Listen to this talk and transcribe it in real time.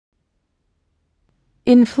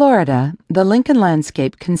In Florida, the Lincoln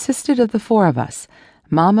landscape consisted of the four of us: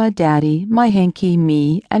 Mama, Daddy, my hanky,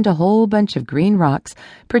 me, and a whole bunch of green rocks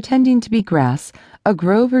pretending to be grass, a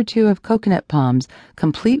grove or two of coconut palms,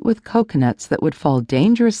 complete with coconuts that would fall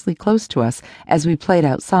dangerously close to us as we played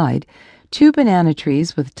outside, two banana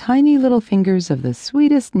trees with tiny little fingers of the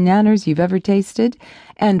sweetest nanners you've ever tasted,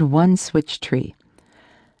 and one switch tree.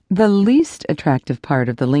 The least attractive part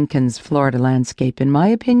of the Lincoln's Florida landscape, in my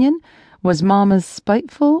opinion, was Mama's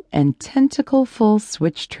spiteful and tentacle-full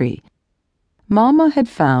switch tree. Mama had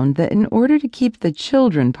found that in order to keep the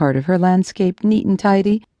children part of her landscape neat and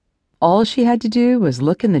tidy, all she had to do was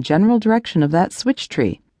look in the general direction of that switch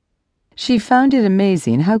tree. She found it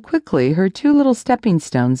amazing how quickly her two little stepping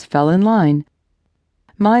stones fell in line.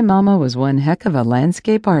 My Mama was one heck of a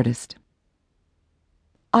landscape artist.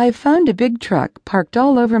 I found a big truck parked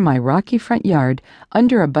all over my rocky front yard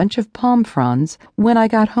under a bunch of palm fronds when I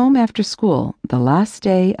got home after school, the last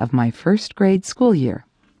day of my first grade school year.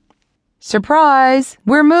 "Surprise!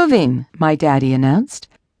 We're moving," my daddy announced.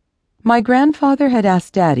 My grandfather had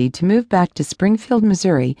asked Daddy to move back to Springfield,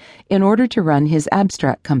 Missouri, in order to run his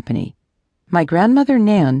abstract company. My grandmother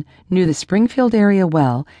Nan knew the Springfield area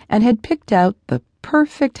well and had picked out the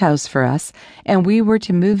perfect house for us, and we were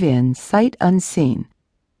to move in sight unseen.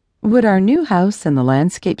 Would our new house and the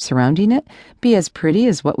landscape surrounding it be as pretty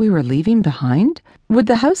as what we were leaving behind? Would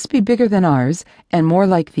the house be bigger than ours and more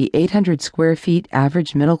like the 800 square feet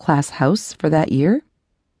average middle-class house for that year?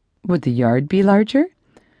 Would the yard be larger?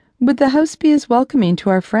 Would the house be as welcoming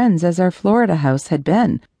to our friends as our Florida house had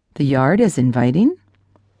been, the yard as inviting?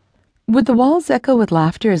 Would the walls echo with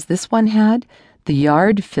laughter as this one had, the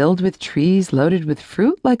yard filled with trees loaded with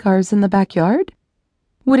fruit like ours in the backyard?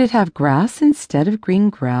 Would it have grass instead of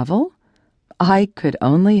green gravel? I could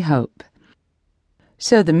only hope.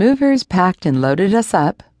 So the movers packed and loaded us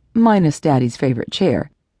up, minus Daddy's favorite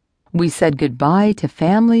chair. We said goodbye to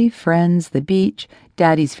family, friends, the beach,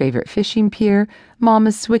 Daddy's favorite fishing pier,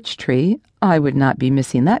 Mama's switch tree — I would not be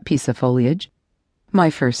missing that piece of foliage —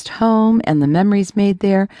 my first home and the memories made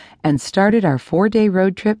there, and started our 4-day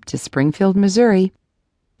road trip to Springfield, Missouri.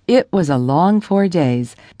 It was a long 4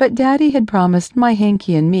 days, but Daddy had promised my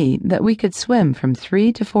hanky and me that we could swim from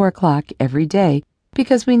 3 to 4 o'clock every day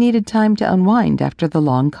because we needed time to unwind after the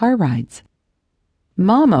long car rides.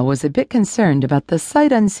 Mama was a bit concerned about the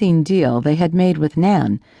sight-unseen deal they had made with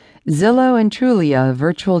Nan. Zillow and Trulia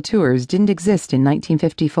virtual tours didn't exist in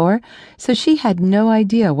 1954, so she had no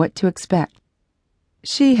idea what to expect.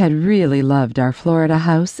 She had really loved our Florida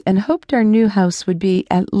house and hoped our new house would be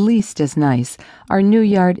at least as nice, our new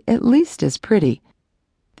yard at least as pretty.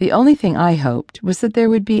 The only thing I hoped was that there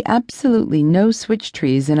would be absolutely no switch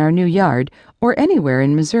trees in our new yard or anywhere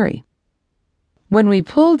in Missouri. When we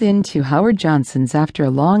pulled into Howard Johnson's after a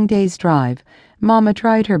long day's drive, Mama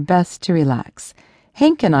tried her best to relax.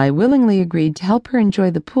 Hank and I willingly agreed to help her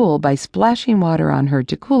enjoy the pool by splashing water on her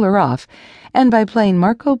to cool her off, and by playing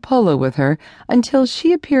Marco Polo with her until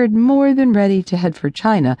she appeared more than ready to head for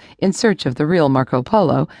China in search of the real Marco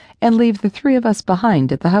Polo and leave the three of us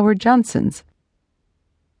behind at the Howard Johnsons.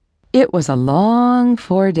 It was a long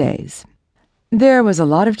 4 days. There was a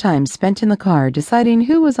lot of time spent in the car deciding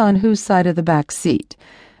who was on whose side of the back seat.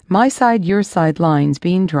 My side, your side lines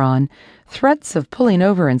being drawn, threats of pulling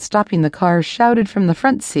over and stopping the car shouted from the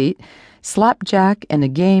front seat, slapjack, and a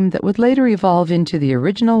game that would later evolve into the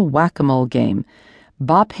original whack-a-mole game,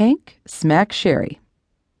 Bop Hank, Smack Sherry.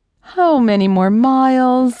 How many more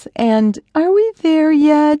miles? And are we there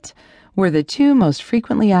yet? Were the two most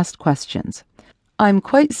frequently asked questions. I'm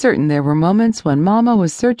quite certain there were moments when Mama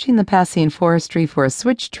was searching the passing forestry for a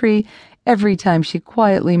switch tree every time she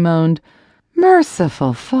quietly moaned,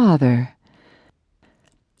 "Merciful Father."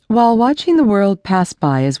 While watching the world pass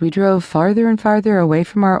by as we drove farther and farther away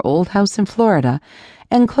from our old house in Florida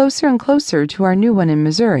and closer to our new one in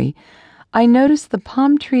Missouri, I noticed the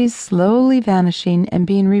palm trees slowly vanishing and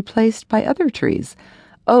being replaced by other trees: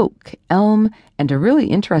 oak, elm, and a really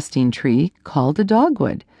interesting tree called a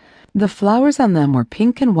dogwood. The flowers on them were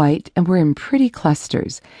pink and white and were in pretty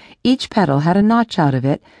clusters. Each petal had a notch out of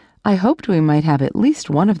it. I hoped we might have at least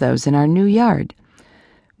one of those in our new yard.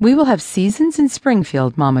 "We will have seasons in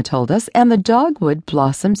Springfield," Mama told us, "and the dogwood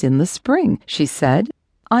blossoms in the spring," she said.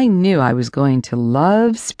 I knew I was going to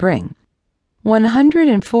love spring.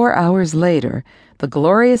 104 hours later, the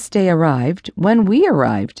glorious day arrived when we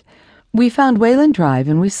arrived. We found Wayland Drive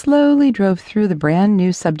and we slowly drove through the brand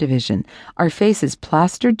new subdivision, our faces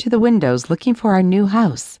plastered to the windows looking for our new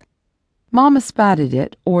house. Mama spotted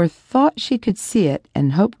it, or thought she could see it,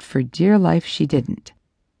 and hoped for dear life she didn't.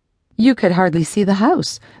 You could hardly see the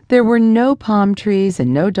house. There were no palm trees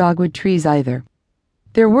and no dogwood trees either.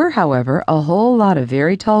 There were, however, a whole lot of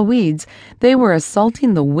very tall weeds. They were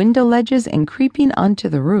assaulting the window ledges and creeping onto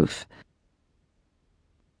the roof.